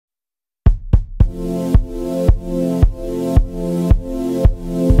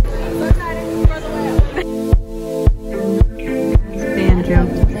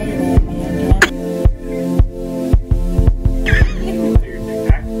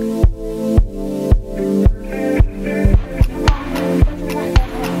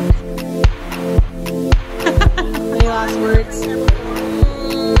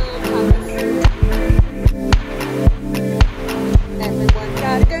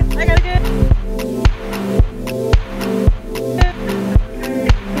I gotta get.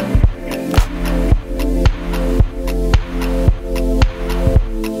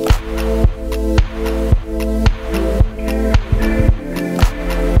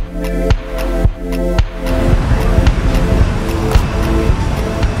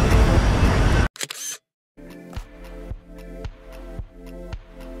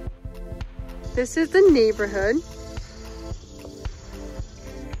 This is the neighborhood.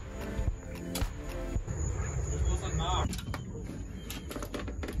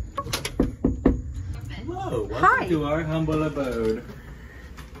 Hello, welcome Hi. to our humble abode.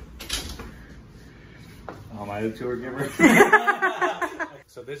 Oh, my tour giver.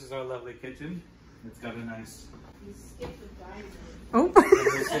 So this is our lovely kitchen. It's got a nice Oh.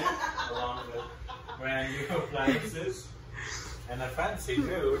 along with brand new appliances. And a fancy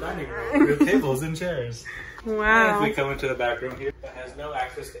new dining room with tables and chairs. Wow. And we come into the back room here that has no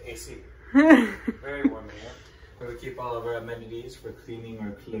access to AC. Very warm in here. Where we keep all of our amenities for cleaning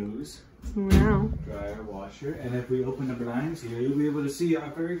our clothes. Wow. Dryer, washer. And if we open the blinds here, you'll be able to see our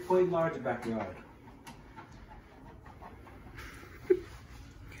very quite large backyard.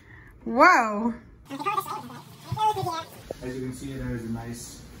 Wow. As you can see, there is a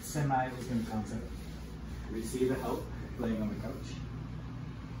nice semi-open concept. We see the help laying on the couch.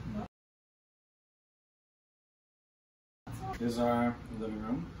 This is our living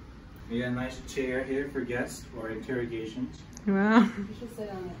room. We got a nice chair here for guests or interrogations. Wow. You should sit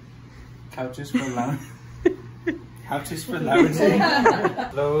on it. Couches for lounge. Couches for lounging.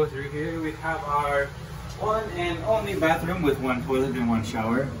 Hello, through here we have our one and only bathroom with one toilet and one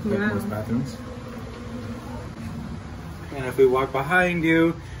shower. Like Wow. most bathrooms. And if we walk behind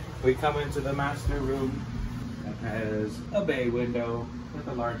you, we come into the master room. That has a bay window with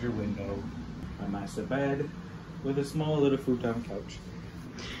a larger window, a master bed with a small little futon couch.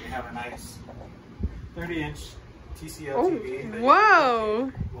 We have a nice 30-inch TCL Oh, TV. that whoa.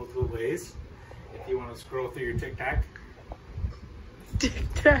 you can take multiple ways. If you want to scroll through your TikTok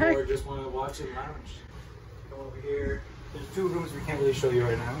Tic-tac. or just want to watch and lounge. Come over here. There's two rooms we can't really show you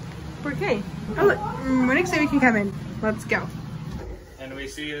right now. Okay. Oh, look. When next day we can come in. Let's go. And we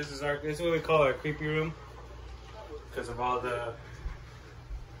see this is what we call our creepy room because of all the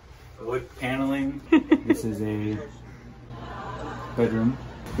wood paneling. This is a bedroom.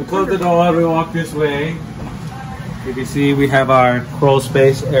 We close the door, we walk this way. You can see we have our crawl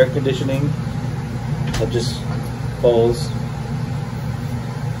space air conditioning that just pulls.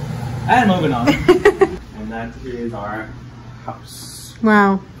 And moving on. And that is our house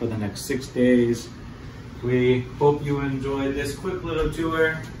Wow. for the next 6 days. We hope you enjoyed this quick little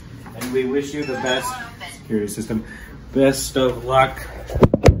tour, and we wish you the best security system. Best of luck.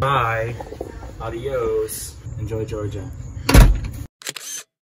 Bye. Adios. Enjoy Georgia.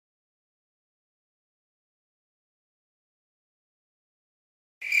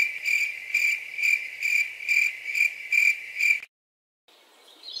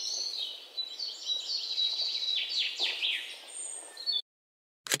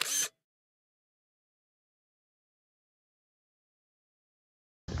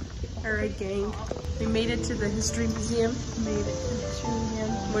 Alright, gang. We made it to the History Museum.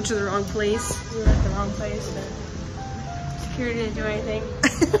 Went to the wrong place. We were at the wrong place. Security didn't do anything.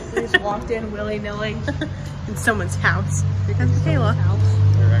 We just walked in willy-nilly in someone's house. Here comes Michaela.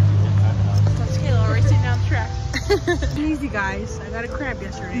 That's Michaela already sitting down the track. Easy, guys. I got a cramp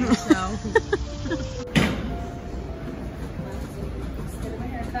yesterday, so.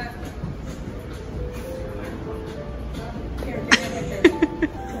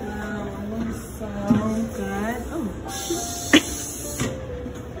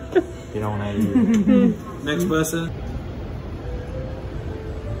 You don't want to eat. Next person.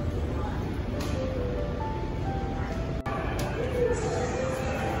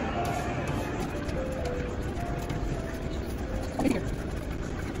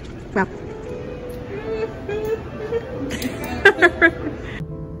 Wow.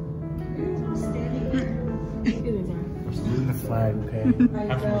 Using the flag, okay?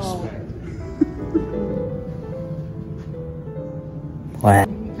 Have some respect. What?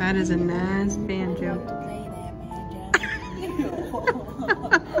 That is a nice banjo.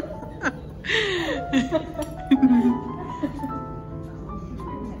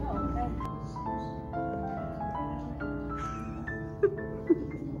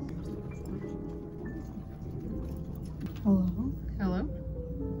 Hello? Hello?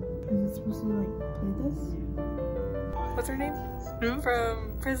 Is it supposed to like play this? What's her name? From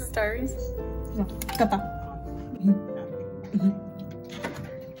Princess Diaries? No. Kata.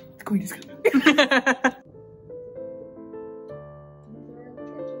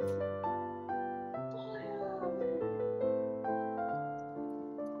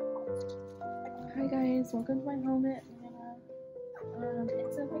 Hi guys, welcome to my home. It's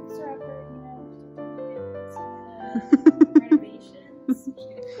a fixer-upper, you know, renovations.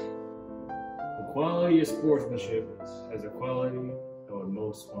 The quality of sportsmanship has a quality that would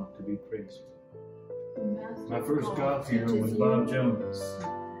most want to be praised. My first golf hero was Bob Jones,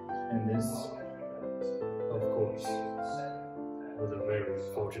 and this, of course, was a very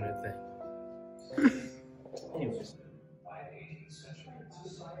fortunate thing. Anyways.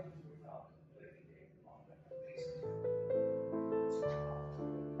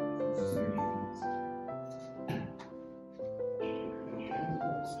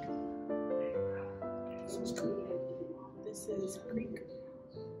 This is Creek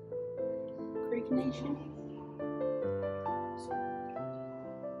Nation.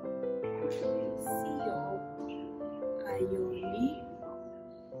 Seal. Aioli.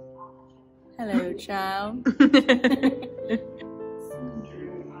 Hello, child.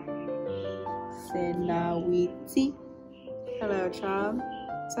 Senawiti. Hello, child.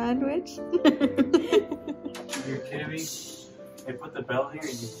 Sandwich. You're kidding me? They put the bell here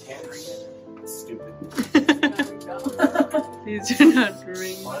and you can't ring it? It's stupid. These do not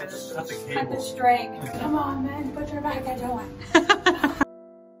ring. Why did they cut the Cut cable? the string. Come on, man. Put your back into it.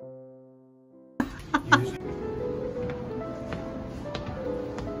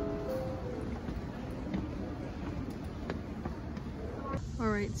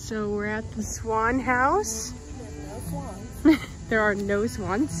 Alright, so we're at the Swan house. No swans. There are no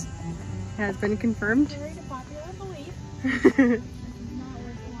swans. It has been confirmed. Contrary to popular belief.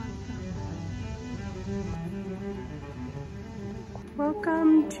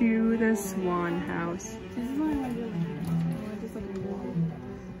 Welcome to the Swan house. This is what I'm doing. Just like a wall.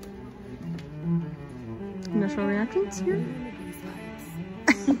 Initial reactions here?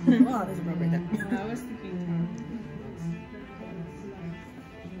 Wow, that's appropriate then. I was thinking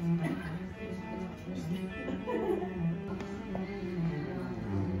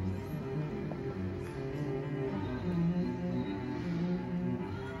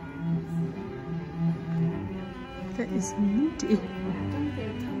That is meaty.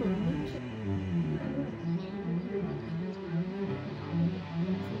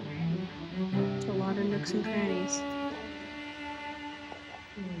 It's a lot of nooks and crannies.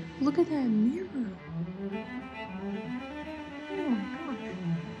 Look at that mirror. Oh my gosh.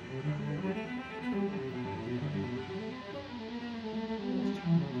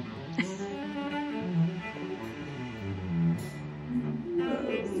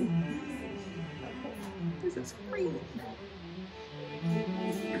 This is great.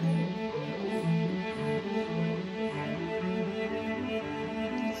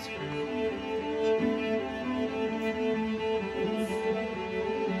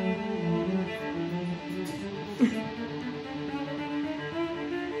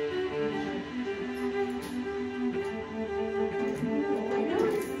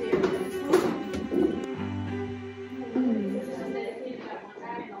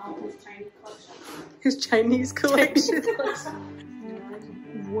 His Chinese collection.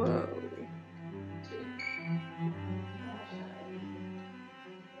 Whoa.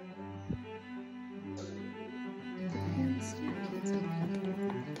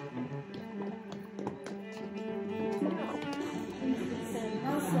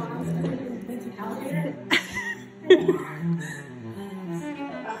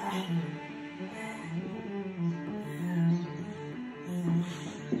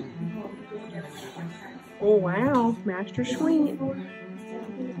 Oh wow, Master Sweet.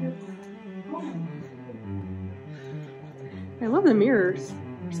 I love the mirrors.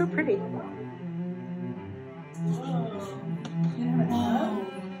 They're so pretty.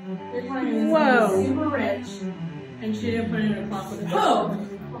 Whoa. super rich. And she didn't put it in a clock with a oh!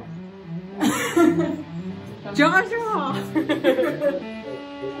 Jaws are off.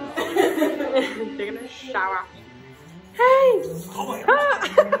 Taking a shower. Hey! Oh my god!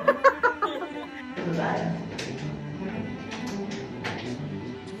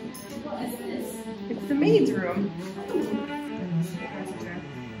 It's the maid's room.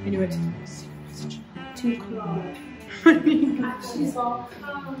 I knew it. Too cool. She's all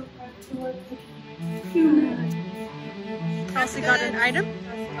Elsie got an item.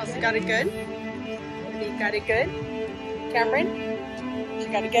 Elsie got it good. He got it good. Cameron, she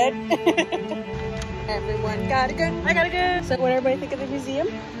got it good. Everyone got it good. I got it good. So what did everybody think of the museum?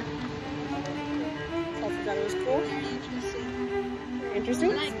 Elsie thought it was cool. Very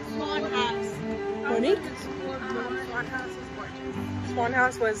interesting. Swan House. Monique? Swan House is gorgeous. Swan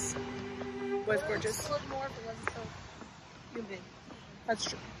House was gorgeous. It looked more if it wasn't so humid. That's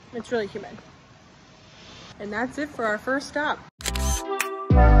true. It's really humid. And that's it for our first stop.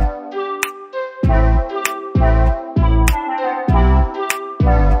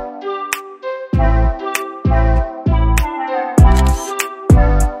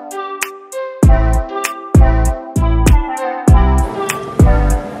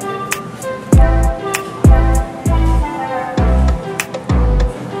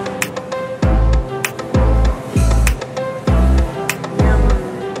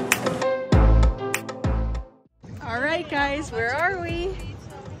 Guys, where are we?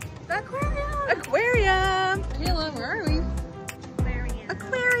 The aquarium! Aquarium! Kayla, where are we?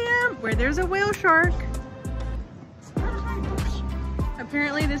 Aquarium! Where there's a whale shark.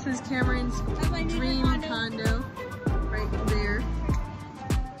 Apparently this is Cameron's dream condo. Right there.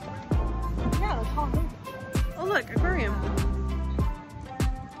 Oh look, aquarium.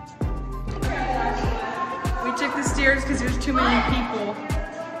 We took the stairs because there's too many people.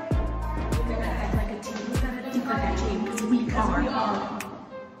 Because we are.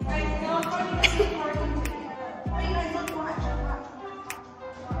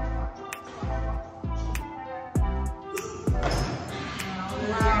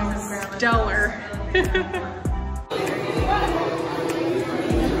 Stellar.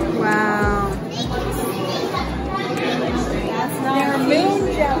 Wow. They're moon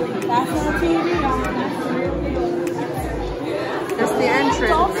jelly. That's not TV. That's the entrance.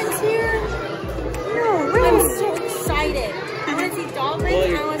 Dolphins here? No, I'm so excited. I want to see dolphins. Well, I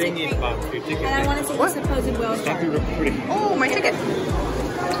your want to see thingy penguins. box, your ticket And I want to see the supposed whale shark. Oh, my ticket.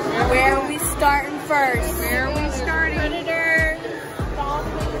 Where are we starting first? Where are we starting? Predator,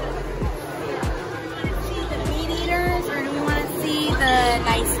 dolphins. Do we want to see the meat eaters, or do we want to see the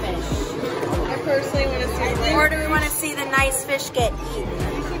nice fish? I personally want to see Or do we want to see the nice fish get eaten?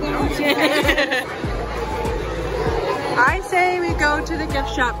 I say we go to the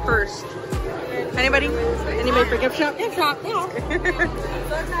gift shop first. Anybody? Anybody for gift shop? Gift shop, yeah. So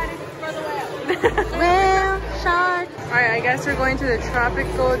excited for the whale. Whale shark. All right, I guess we're going to the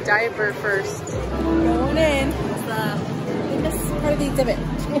tropical diver first. Going in. It's the famous part of the exhibit.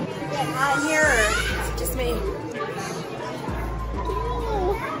 Out here, or is it just me?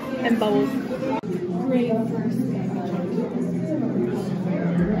 And bubbles. Great first.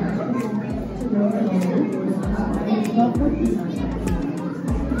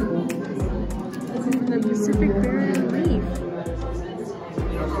 The Pacific Barrier Reef.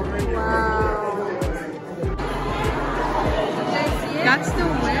 Wow. That's the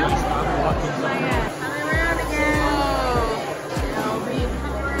whale? Coming around again.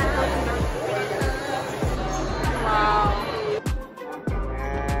 Wow.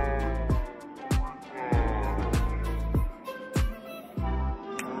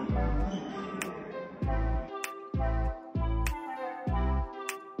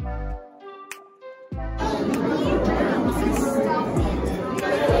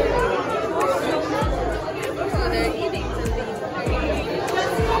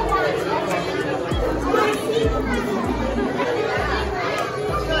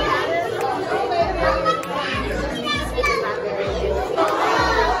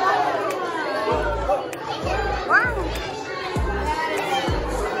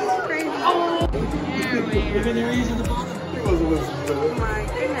 Even the reason the bottom wasn't Oh my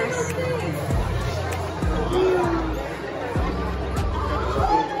goodness.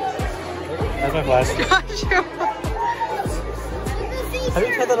 That's my flash. Have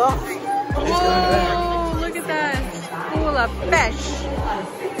you cut that off? Whoa, look at that. Full of fish.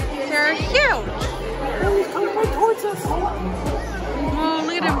 They're huge. Oh,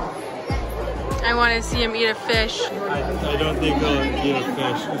 look at him. I want to see him eat a fish. I don't think I'll eat a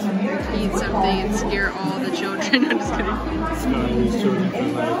fish. Eat something and scare all the children. I'm just kidding. No, these children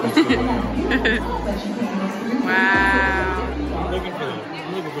can laugh. Wow. I'm looking for the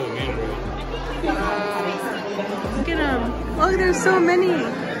man bird. Look at them. Look, there's so many.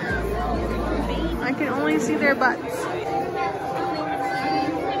 I can only see their butts.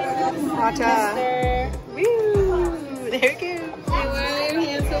 Wata. Woo! There it goes. Why are your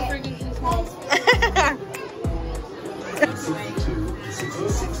hands so freaking small? 62 to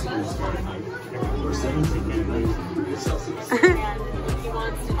 66 degrees Fahrenheit, or 70 degrees Celsius. He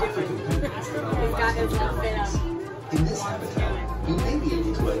wants to do it. He's got his little fit up. In this habitat, you may be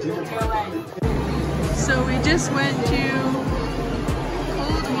able to identify them. So we just went to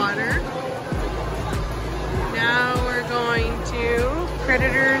cold water. Now we're going to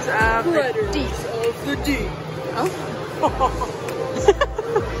Predators of the Deep. Oh.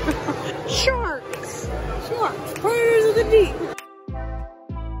 Sharks. Sharks. Predators of the Deep.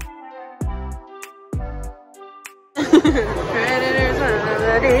 Predators of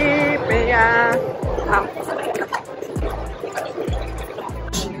the Deep. Yeah. Wow.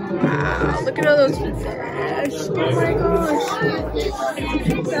 Wow, look at all those fish. Oh my gosh.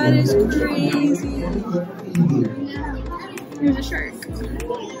 That is crazy. Here's a shark.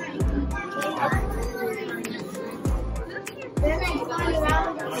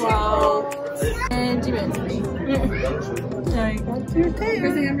 Wow. And 2 minutes. Sorry. That's your tail.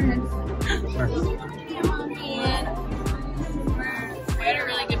 Everything on your head. We had a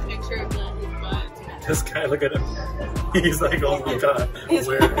really good picture of his butt. This guy, look at him. He's like, oh my god,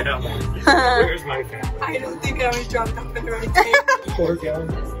 where am I? Where's my family? I don't think I was dropped off in the right place. Poor guy.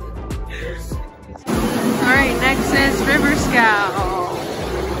 Alright, next is River Scout.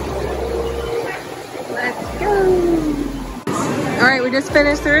 Let's go. Alright, we just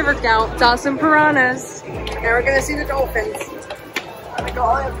finished the River Scout. Saw some piranhas. Now we're gonna see the dolphins. Oh my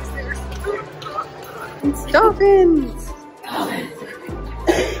god, it's dolphins!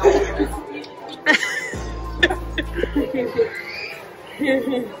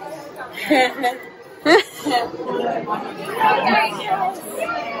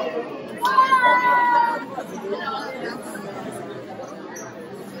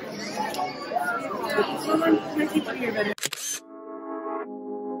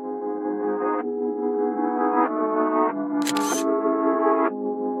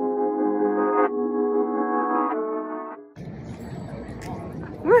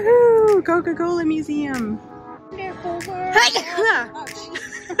 Woohoo! Coca-Cola Museum.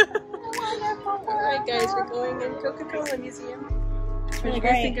 Alright guys, we're going in Coca-Cola Museum. What do you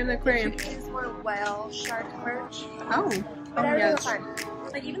guys think of the aquarium? These were whale shark merch. Oh. But I yeah. really fun.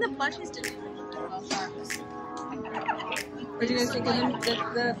 Like even the plushies didn't look whale sharks. What do you guys think of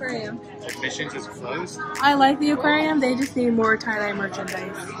the aquarium? Admissions is closed. I like the aquarium, they just need more tie-dye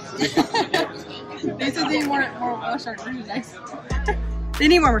merchandise. They said they need more whale shark merchandise. They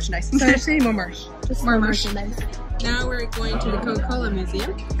need more merchandise. So they need more merch. Just more merchandise. Now we're going to the Coca-Cola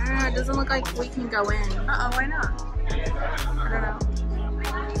Museum. It doesn't look like we can go in. Uh-oh, why not? I don't know.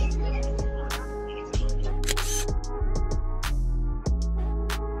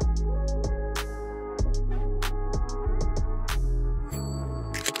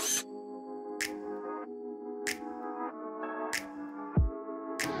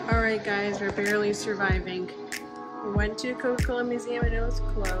 Alright guys, we're barely surviving. We went to Coca-Cola Museum and it was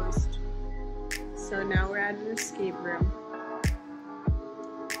closed. So now we're at an escape room.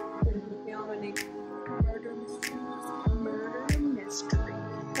 Murder mystery.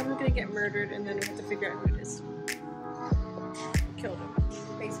 Someone's gonna get murdered and then we have to figure out who it is. Killed him,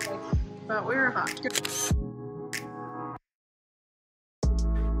 basically. But we were hot.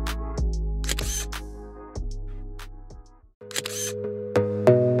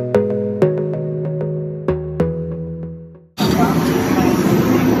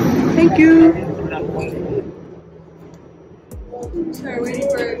 Thank you. So we're waiting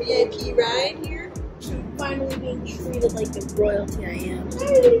for a VIP ride here. Finally being treated like the royalty I am.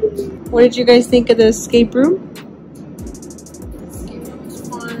 What did you guys think of the escape room? The escape room was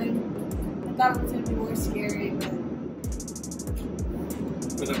fun. I thought it was gonna be more scary, but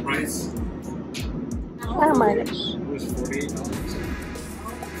For the price, I don't mind it. it was $48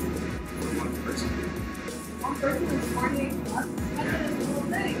 for one person. one person was $48. I did this whole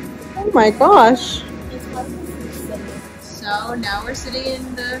thing. Oh my gosh. It's silly. So now we're sitting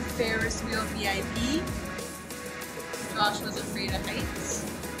in the Farris Wheel VIP. Josh was afraid of heights.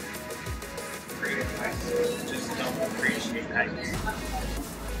 Afraid of heights. Just don't appreciate heights.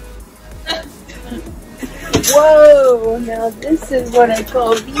 Whoa, now this is what I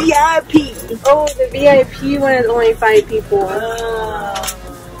call VIP. Oh, the VIP one is only 5 people.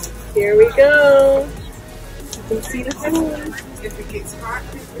 Here we go. You can see the pool.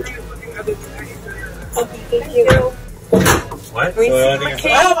 Okay, thank you. What? We see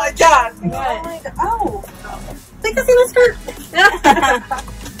Oh my god! Oh my god. Oh! Take a see the skirt.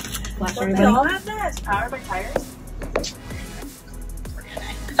 Flash everybody. Powered by tires?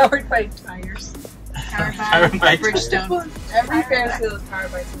 Powered by tires. Powered by Bridgestone. Every Ferris wheel is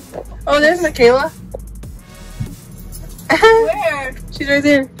powered by something. Oh, there's Michaela. Where? She's right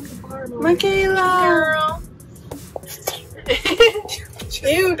there. Michaela! Girl.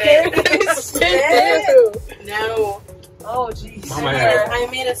 Ew, No. Oh, jeez. Oh my God. I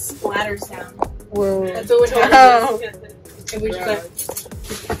made a splatter sound. Whoa. That's what would Oh. happen. And we just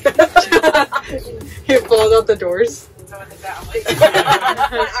He blows out the doors. like,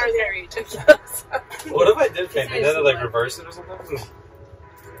 my arms got reach. What if I did paint it? Did it like reverse it or something?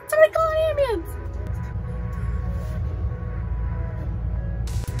 Somebody call an ambulance.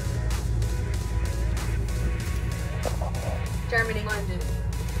 Germany. London.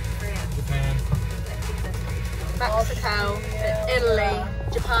 France. Japan. Mexico. Italy.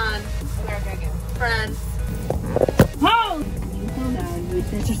 Japan. America again. France. Whoa!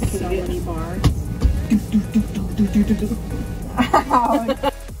 There's just so many bars.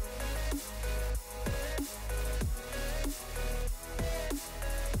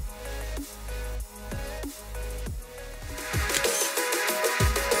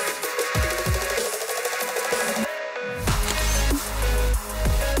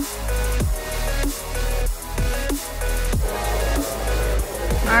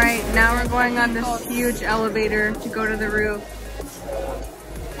 Now we're going on this huge elevator to go to the roof.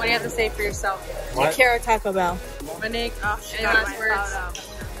 What do you have to say for yourself? What? Take care of Taco Bell. Monique, any last words?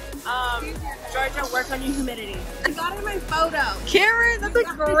 Georgia, work on your humidity. I got it in my photo. Cameron, that's a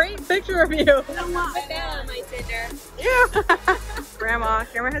great picture of you. Put that on my Tinder. Yeah. Grandma,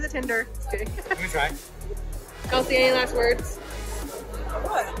 Cameron has a Tinder. Just kidding. Let me try. Kelsey, any last words?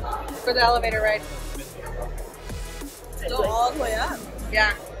 What? For the elevator ride. Go all the way up.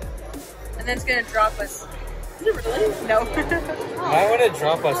 Yeah. And then it's gonna drop us. Is it really? No. Why would it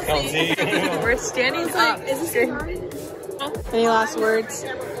drop us, Kelsey? We're standing up. Is this hard? Any last words?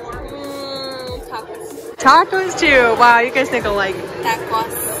 Tacos. Tacos too. Wow, you guys think alike.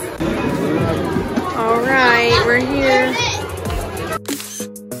 Tacos. All right, we're here.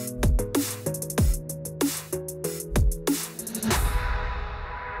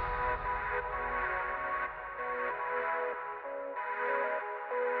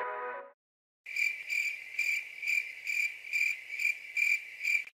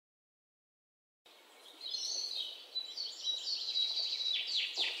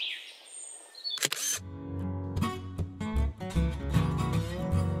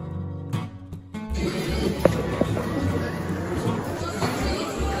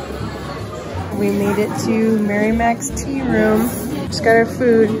 We made it to Mary Mac's tea room. Just got our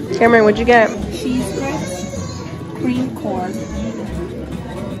food. Cameron, what'd you get? Cheese grits, cream corn,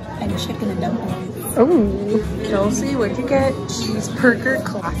 and chicken and dumplings. Oh, Kelsey, what'd you get? Cheeseburger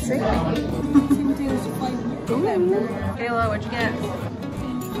classic. Ooh. Kayla, what'd you get?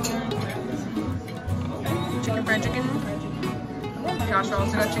 Chicken fried chicken. Joshua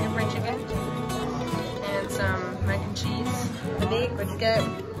also got chicken fried chicken. And some mac and cheese. Monique, what'd you get?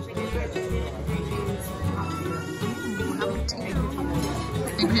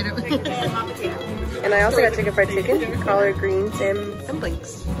 And I also got chicken fried chicken, collard greens, and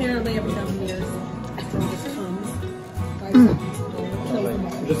dumplings. Apparently every 7 years.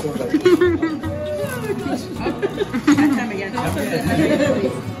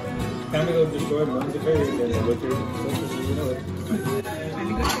 Time to go destroy one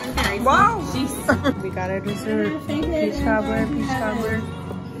Wow! We got our dessert. Peach cobbler, peach cobbler,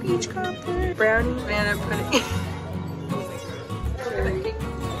 peach cobbler, brownie, banana pudding.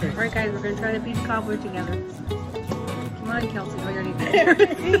 Alright guys, we're gonna try the peach cobbler together. Come on, Kelsey. Oh, you already did.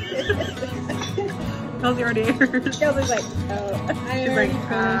 Kelsey already ate hers. Kelsey's like, oh, I already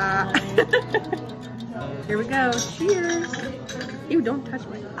finished. Here we go. Cheers. Ew, don't touch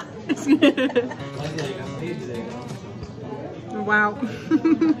my Wow.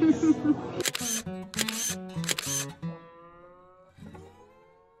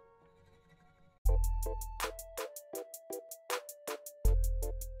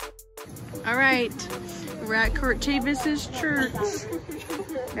 All right, we're at Kurt Chavis's church.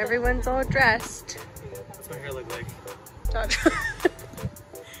 Everyone's all dressed. What's my hair look like?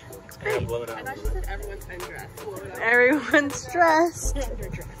 Great. Yeah, blow it out. I thought she said everyone's undressed. Everyone's dressed.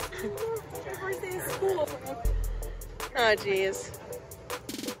 Oh, jeez.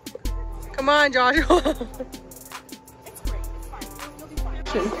 Come on, Joshua. It's great. It's fine. You'll be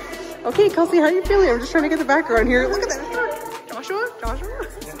fine. Okay, Kelsey, how are you feeling? I'm just trying to get the background here. Look at that. Joshua? Joshua?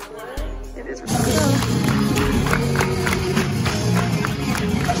 It is.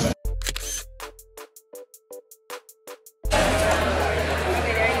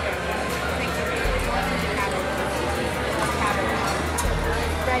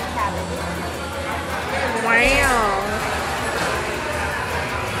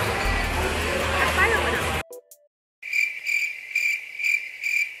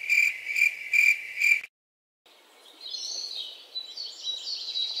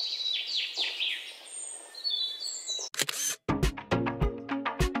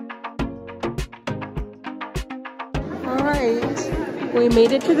 Alright, we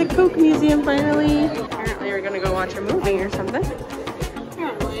made it to the Coke Museum finally. Apparently we're gonna go watch a movie or something.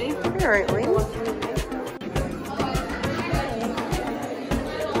 Apparently.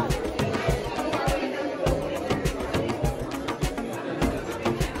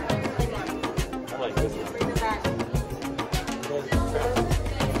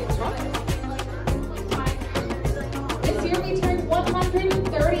 This year we turned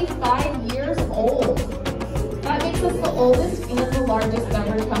 135 years old. That makes us the oldest and the largest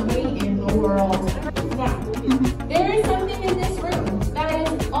beverage company in the world. Now, there is something in this room that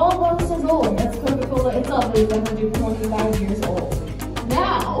is almost as old as Coca-Cola itself is 125 years old.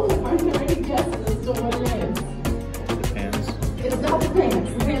 Now, are there any guesses as to what it is? The fans. It's not the fans.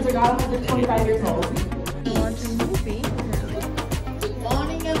 The fans are not 125 years old. Good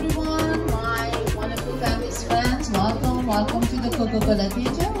morning, everyone. My wonderful family's friends. Welcome to the Coca-Cola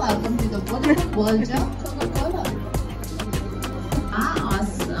teacher. Welcome to the wonderful world of Coca-Cola. Ah,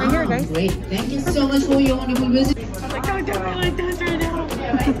 awesome. Right here, guys. Great. Thank you so much for your wonderful visit. I was like, don't do it like this right now.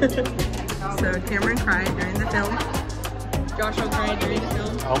 So Cameron cried during the film. Joshua cried during the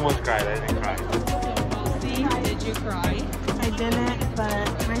film. I almost cried, I didn't cry. Did you cry? I didn't,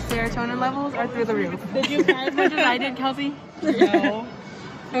 but my serotonin levels are through the roof. Did you cry as much as I did, Kelsey? No.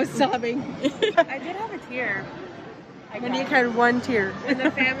 I was sobbing. I did have a tear. When he cried one tear. When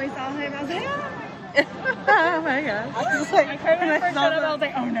the family saw him, I was like, ah! Oh my god. I was like, I was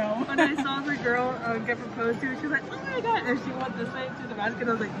like, oh no. When I saw the girl get proposed to, she was like, oh my god. And she went this way to the basket.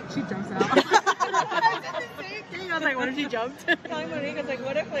 I was like, she jumps out. I did the same thing. I was like, what if she jumped? Telling Monique, I was like,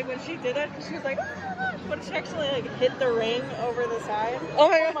 what if like when she did it, she was like, oh, what if she actually like hit the ring over the side? Oh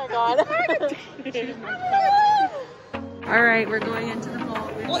my god. All right, we're going into the pool.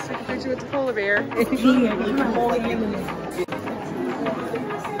 We're just taking a picture with the polar bear.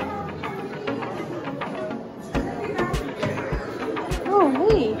 Oh,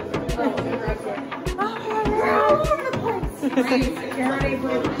 hey.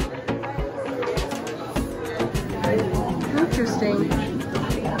 Interesting.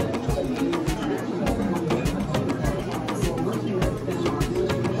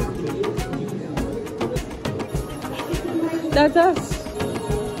 That's us.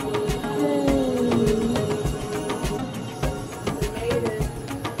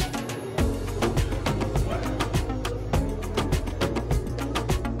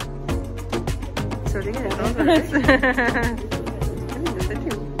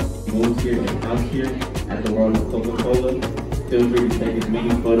 Moves here and out here at the world of Coca-Cola. Feel free to take as many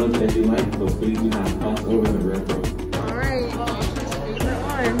photos as you like, but please do not cross over the railroad. All right, favorite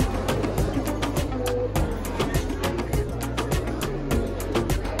one.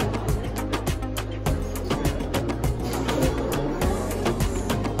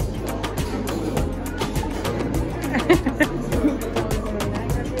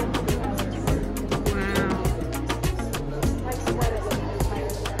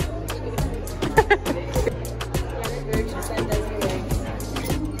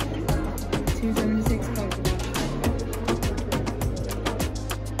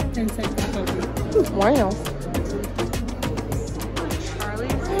 Wow.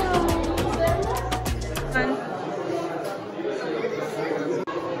 Charlie's.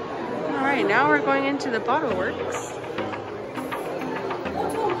 All right, now we're going into the bottle works.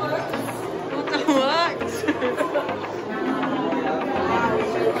 What?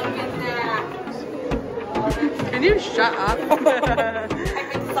 Can you shut up? I'm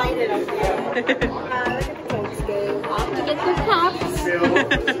excited up here. Look at the folks go off to get their cups.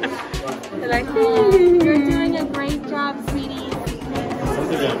 They're like, you're doing a great job, sweetie. Look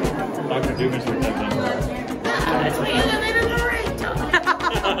at them. Dr. Dumas for that. That's what you're doing a great job.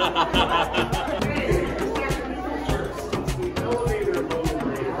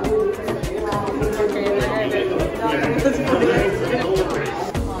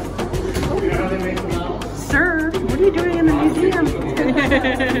 Sir, what are you doing in the museum?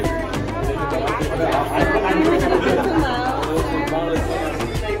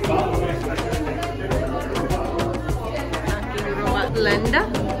 Linda?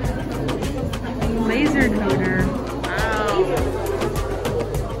 Laser toner. Wow.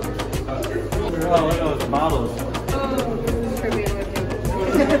 Oh, look at those bottles.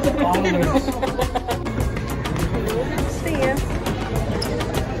 See ya.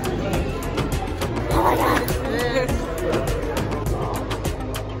 Oh my god.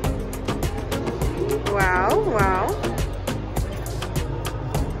 Wow, wow.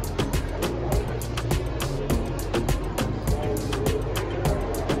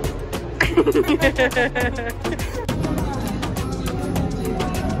 See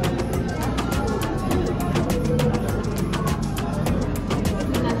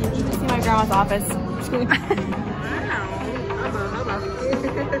my grandma's office.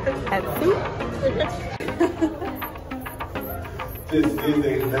 This is a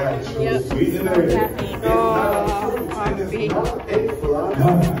natural sweetener.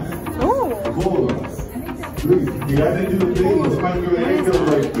 You gotta do the thing. Somebody go ahead and go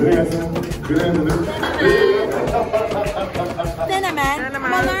like Cinnamon. I'm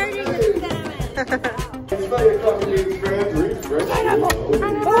allergic to cinnamon.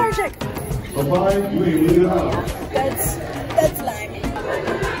 I'm allergic. Bye-bye. You ain't leaving out. That's lime.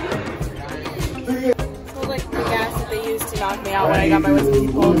 Smells like the gas that they used to knock me out when I got my whiskey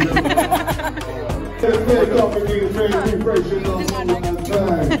pulled.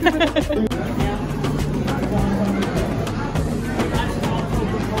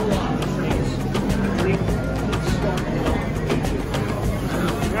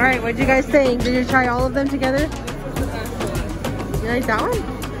 right, what'd you guys think? Did you try all of them together? You like that one?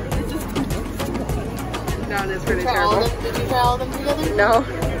 That one is pretty terrible. Did you try all of them together? No.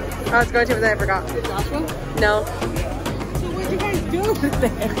 I was going to, but then I forgot. Did Joshua? No. So what'd you guys do with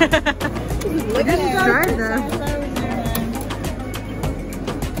it? We just tried them.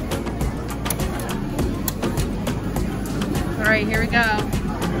 All right, here we go.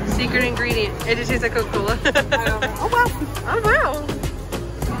 Secret ingredient. It just tastes like Coca-Cola. Oh wow. Oh wow.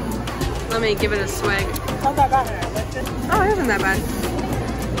 Let me give it a swig. Not that bad. Oh, it isn't that bad.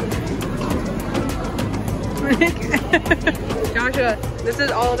 Joshua, this is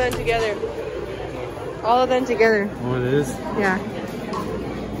all of them together. All of them together. Oh, it is? Yeah.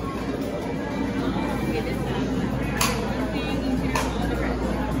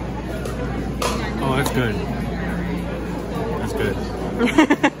 Oh, that's good. That's good.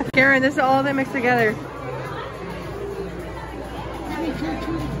 Karen, this is all of them mixed together.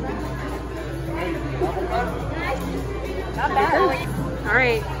 Not bad. All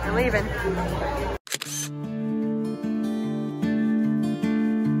right, I'm leaving.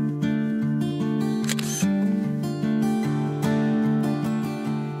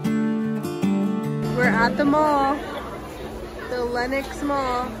 We're at the mall, the Lenex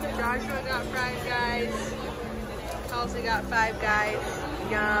Mall. Joshua got Five Guys. Kelsey got Five Guys.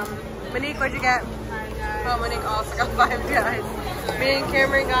 Yum. Monique, what'd you get? Five Guys. Oh, Monique also got Five Guys. Me and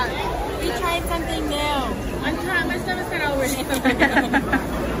Cameron got. We tried something new. I'm trying. My stomach's kind of over.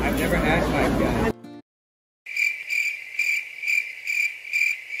 I've never had Five Guys.